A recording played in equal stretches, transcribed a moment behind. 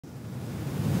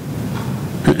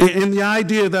And the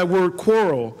idea of that word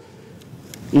quarrel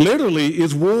literally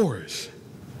is wars.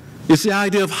 It's the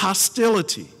idea of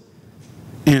hostility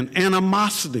and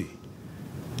animosity.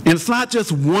 And it's not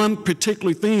just one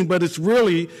particular thing, but it's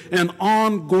really an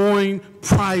ongoing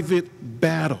private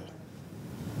battle.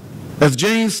 As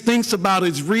James thinks about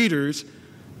his readers,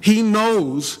 he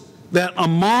knows that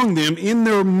among them, in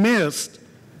their midst,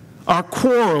 are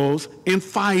quarrels and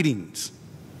fightings.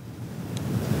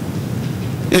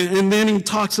 And then he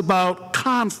talks about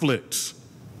conflicts.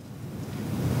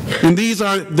 And these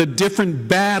are the different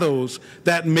battles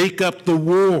that make up the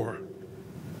war.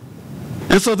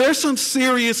 And so there's some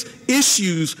serious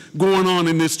issues going on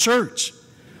in this church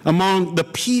among the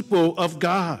people of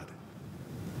God.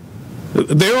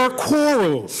 There are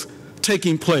quarrels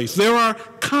taking place. There are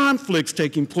conflicts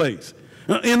taking place.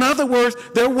 In other words,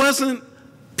 there wasn't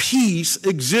peace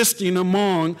existing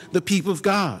among the people of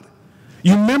God.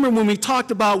 You remember when we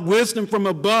talked about wisdom from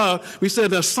above, we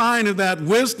said a sign of that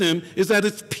wisdom is that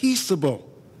it's peaceable,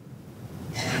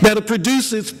 that it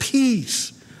produces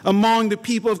peace among the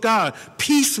people of God.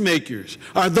 Peacemakers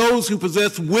are those who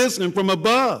possess wisdom from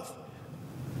above.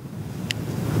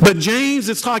 But James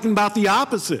is talking about the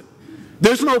opposite.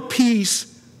 There's no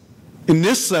peace in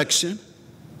this section.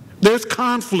 There's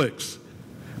conflicts.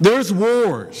 There's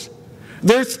wars.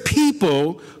 There's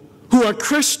people who are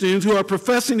Christians, who are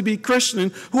professing to be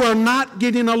Christian, who are not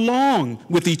getting along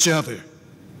with each other.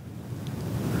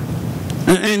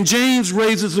 And James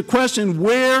raises the question,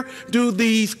 where do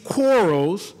these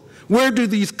quarrels, where do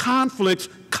these conflicts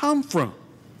come from?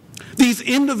 These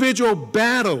individual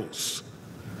battles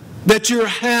that you're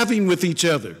having with each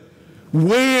other,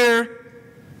 where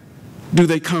do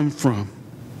they come from?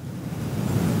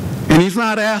 And he's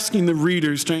not asking the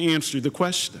readers to answer the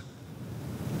question.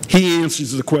 He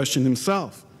answers the question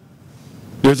himself.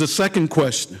 There's a second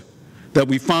question that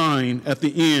we find at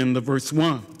the end of verse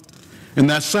 1. And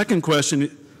that second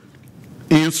question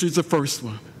answers the first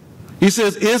one. He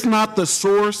says, "Is not the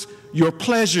source your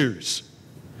pleasures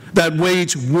that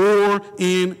wage war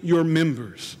in your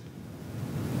members?"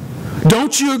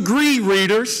 Don't you agree,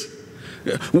 readers?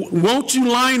 Won't you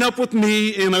line up with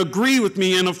me and agree with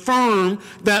me and affirm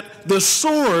that the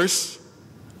source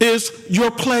is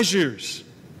your pleasures?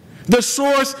 The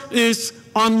source is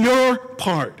on your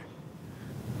part.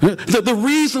 The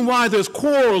reason why there's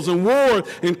quarrels and war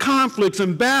and conflicts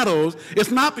and battles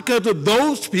is not because of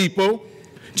those people.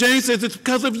 James says it's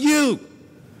because of you.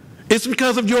 It's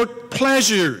because of your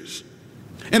pleasures.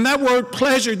 And that word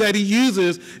pleasure that he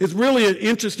uses is really an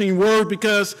interesting word,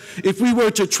 because if we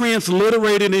were to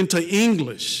transliterate it into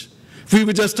English, if we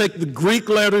would just take the Greek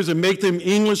letters and make them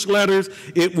English letters,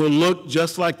 it will look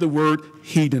just like the word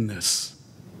hedonist.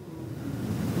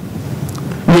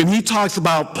 When he talks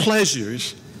about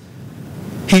pleasures,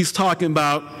 he's talking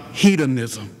about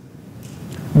hedonism.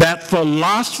 That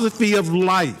philosophy of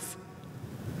life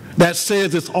that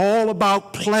says it's all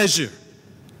about pleasure.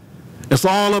 It's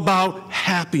all about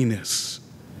happiness.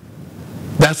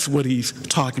 That's what he's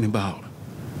talking about.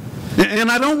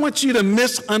 And I don't want you to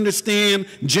misunderstand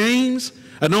James.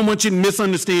 I don't want you to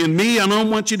misunderstand me. I don't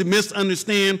want you to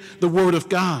misunderstand the Word of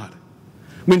God.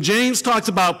 When James talks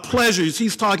about pleasures,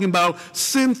 he's talking about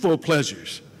sinful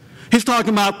pleasures. He's talking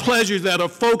about pleasures that are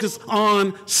focused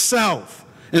on self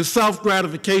and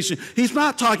self-gratification. He's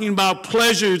not talking about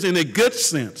pleasures in a good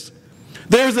sense.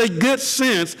 There's a good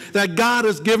sense that God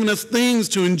has given us things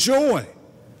to enjoy.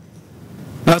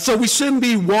 So we shouldn't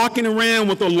be walking around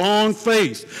with a long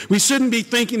face. We shouldn't be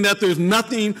thinking that there's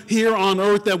nothing here on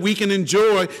earth that we can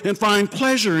enjoy and find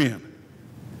pleasure in.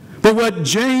 But what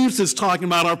James is talking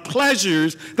about are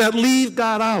pleasures that leave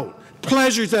God out,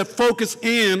 pleasures that focus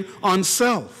in on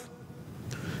self.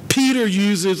 Peter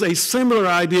uses a similar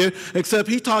idea, except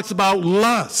he talks about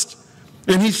lust.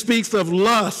 And he speaks of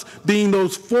lust being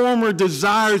those former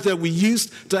desires that we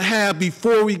used to have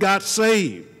before we got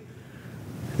saved.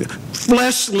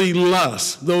 Fleshly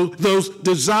lust, those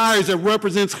desires that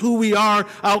represents who we are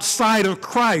outside of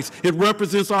Christ. It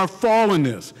represents our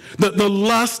fallenness, the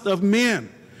lust of men.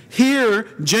 Here,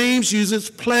 James uses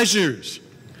pleasures,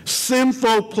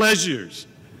 sinful pleasures.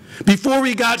 Before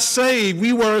we got saved,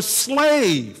 we were a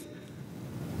slave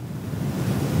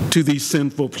to these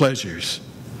sinful pleasures.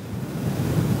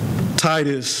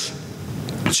 Titus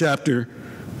chapter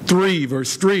 3,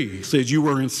 verse 3 says, "You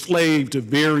were enslaved to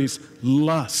various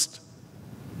lusts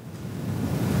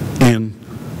and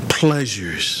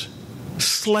pleasures."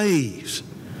 Slaves.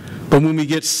 But when we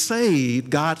get saved,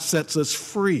 God sets us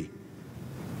free.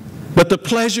 But the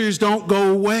pleasures don't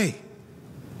go away.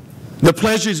 The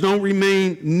pleasures don't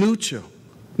remain neutral.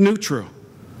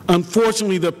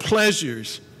 Unfortunately, the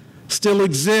pleasures still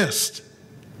exist.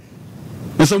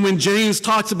 And so when James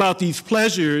talks about these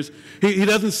pleasures, he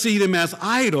doesn't see them as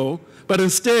idle, but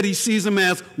instead he sees them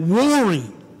as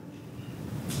warring.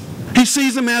 He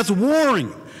sees them as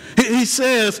warring. He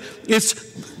says it's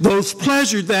those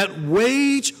pleasures that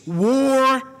wage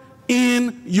war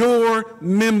in your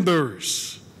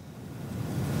members.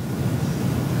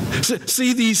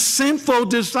 See, these sinful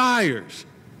desires,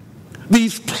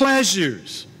 these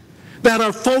pleasures that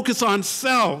are focused on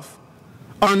self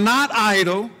are not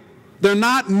idle, they're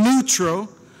not neutral,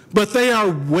 but they are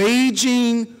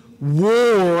waging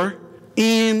war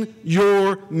in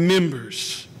your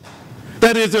members.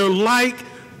 That is, they're like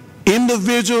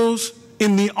individuals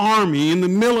in the army, in the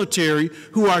military,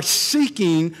 who are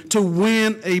seeking to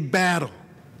win a battle.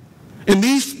 And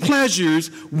these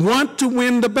pleasures want to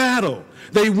win the battle.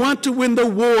 They want to win the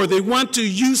war. They want to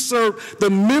usurp the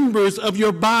members of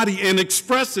your body and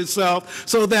express itself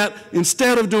so that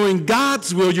instead of doing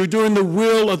God's will, you're doing the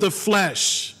will of the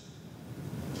flesh.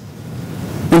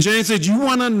 And James said, you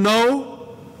want to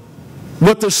know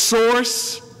what the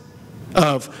source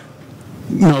of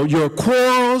your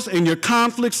quarrels and your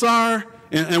conflicts are,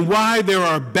 and why there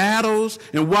are battles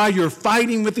and why you're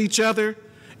fighting with each other?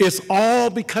 It's all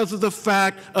because of the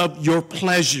fact of your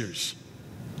pleasures.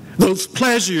 Those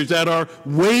pleasures that are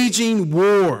waging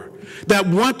war, that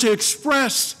want to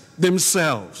express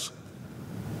themselves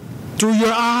through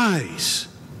your eyes,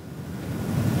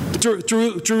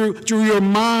 through your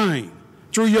mind,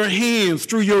 through your hands,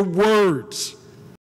 through your words.